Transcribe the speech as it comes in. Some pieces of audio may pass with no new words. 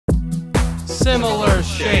Similar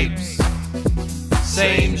shapes,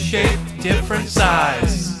 same shape, different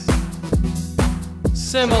size.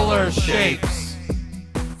 Similar shapes,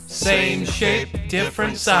 same shape,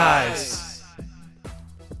 different size.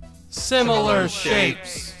 Similar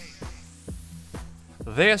shapes.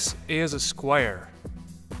 This is a square.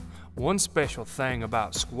 One special thing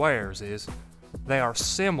about squares is they are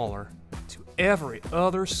similar to every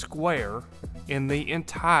other square in the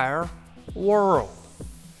entire world.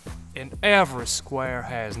 And every square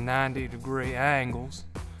has 90-degree angles,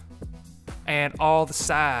 and all the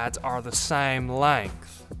sides are the same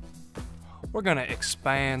length. We're going to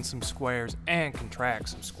expand some squares and contract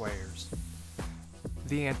some squares.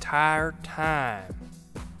 The entire time,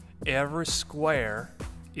 every square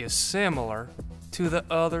is similar to the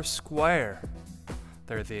other square.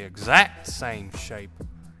 They're the exact same shape,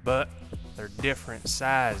 but they're different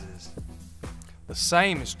sizes. The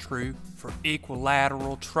same is true for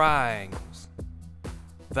equilateral triangles.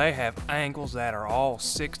 They have angles that are all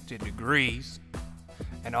 60 degrees,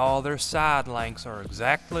 and all their side lengths are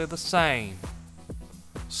exactly the same.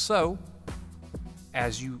 So,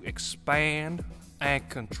 as you expand and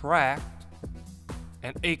contract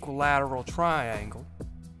an equilateral triangle,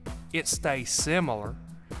 it stays similar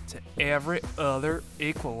to every other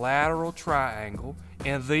equilateral triangle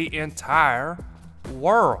in the entire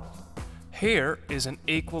world. Here is an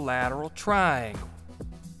equilateral triangle.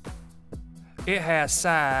 It has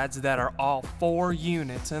sides that are all 4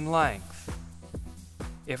 units in length.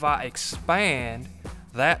 If I expand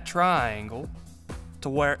that triangle to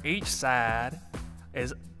where each side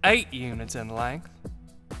is 8 units in length,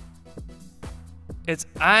 its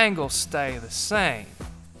angles stay the same,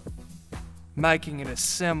 making it a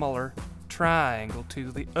similar triangle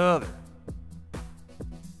to the other.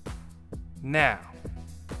 Now,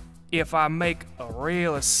 if I make a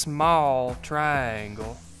really small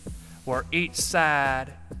triangle where each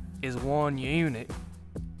side is 1 unit,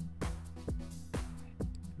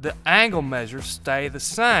 the angle measures stay the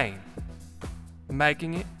same,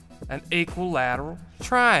 making it an equilateral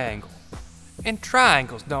triangle. And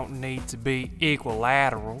triangles don't need to be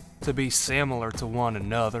equilateral to be similar to one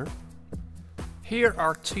another. Here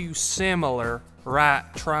are 2 similar right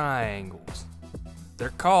triangles. They're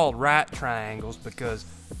called right triangles because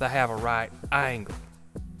they have a right angle.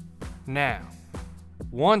 Now,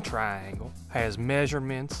 one triangle has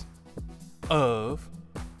measurements of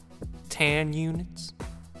 10 units,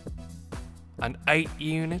 an 8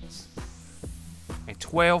 units, and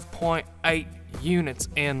 12.8 units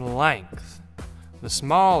in length. The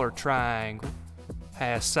smaller triangle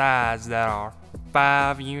has sides that are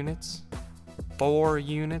 5 units, 4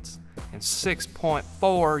 units, and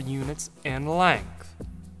 6.4 units in length.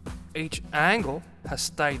 Each angle has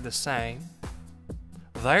stayed the same.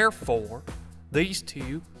 Therefore, these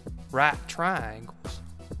 2 right triangles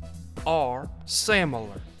are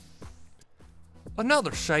similar.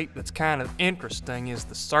 Another shape that's kind of interesting is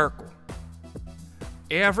the circle.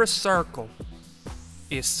 Every circle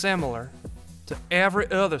is similar to every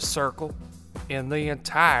other circle in the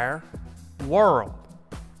entire world.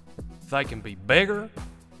 They can be bigger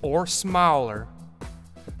or smaller,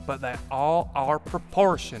 but they all are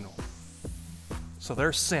proportional, so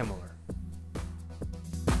they're similar.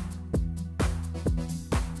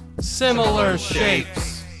 Similar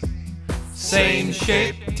shapes, same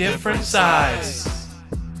shape, different size.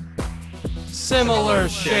 Similar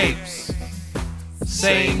shapes,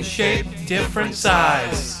 same shape, different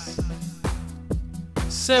size.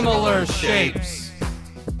 Similar shapes,